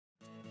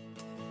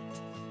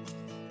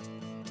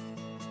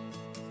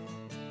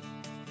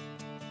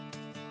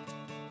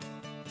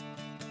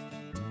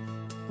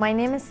My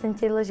name is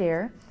Cynthia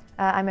Léger.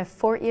 I'm a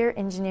fourth-year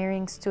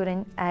engineering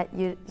student at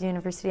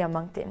University of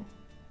Moncton.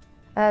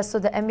 So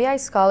the MBI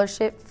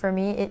Scholarship, for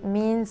me, it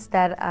means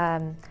that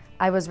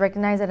I was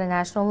recognized at a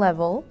national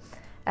level.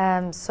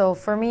 So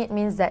for me, it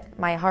means that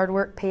my hard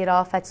work paid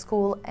off at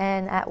school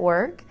and at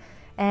work.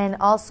 And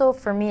also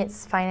for me,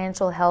 it's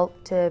financial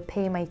help to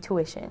pay my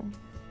tuition.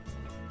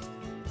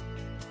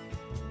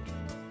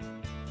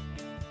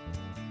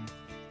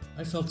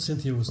 I felt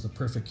Cynthia was the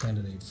perfect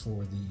candidate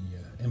for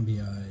the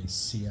MBI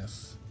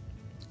CF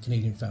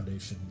Canadian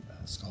Foundation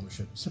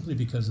Scholarship, simply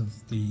because of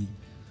the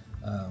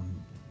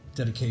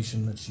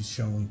dedication that she's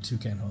shown to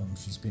Kent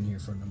Homes. She's been here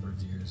for a number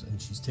of years, and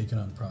she's taken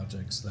on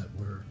projects that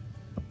were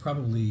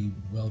probably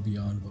well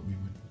beyond what we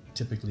would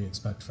typically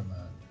expect from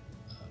a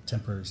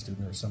temporary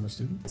student or a summer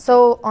student.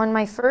 So on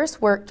my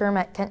first work term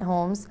at Kent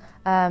Homes,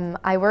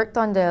 I worked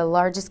on the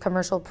largest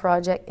commercial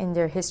project in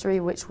their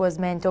history, which was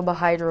Manitoba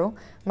Hydro.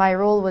 My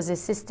role was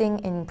assisting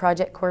in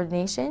project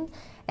coordination,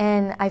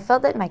 and I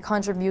felt that my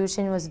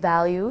contribution was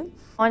valued.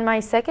 On my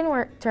second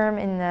work term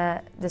in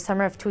the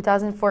summer of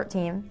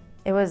 2014,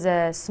 it was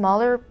a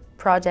smaller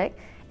project,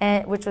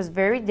 which was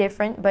very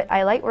different, but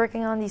I like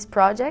working on these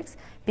projects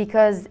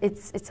because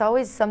it's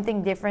always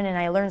something different and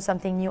I learn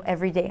something new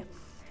every day.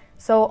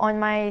 So on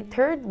my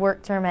third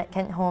work term at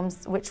Kent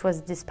Homes, which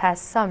was this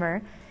past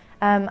summer,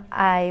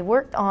 I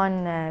worked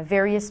on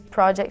various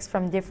projects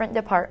from different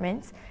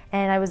departments,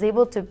 and I was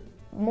able to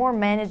more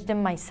manage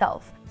them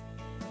myself.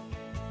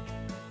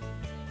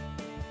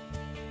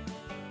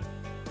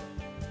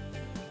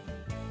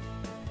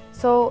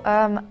 So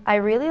I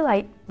really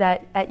like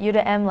that at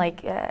U-M,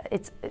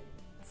 it's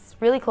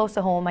really close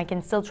to home. I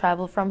can still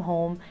travel from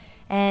home,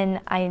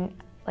 and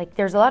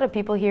there's a lot of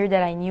people here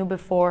that I knew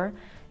before,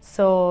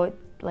 so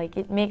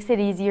it makes it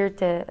easier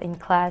in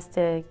class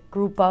to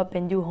group up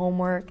and do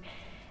homework.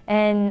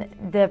 And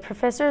the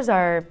professors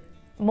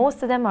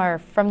most of them are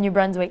from New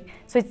Brunswick,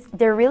 so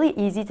they're really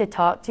easy to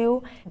talk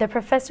to. The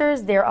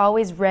professors, they're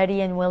always ready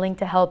and willing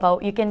to help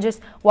out. You can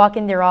just walk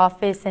in their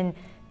office and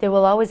they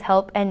will always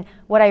help. And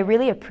what I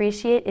really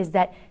appreciate is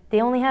that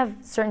they only have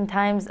certain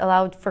times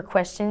allowed for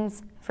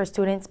questions for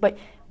students, but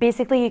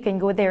basically you can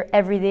go there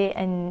every day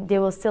and they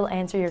will still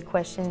answer your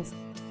questions.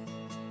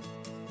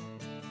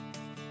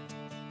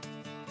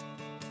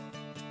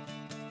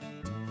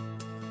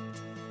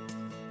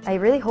 I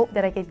really hope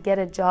that I could get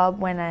a job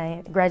when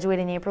I graduate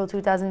in April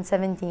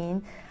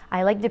 2017.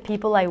 I like the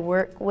people I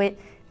work with.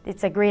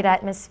 It's a great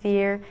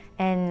atmosphere,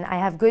 and I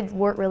have good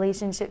work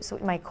relationships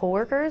with my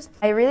coworkers.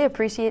 I really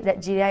appreciate that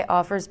GDI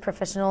offers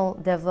professional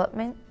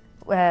development.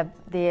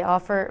 They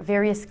offer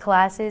various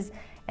classes,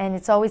 and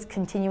it's always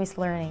continuous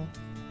learning.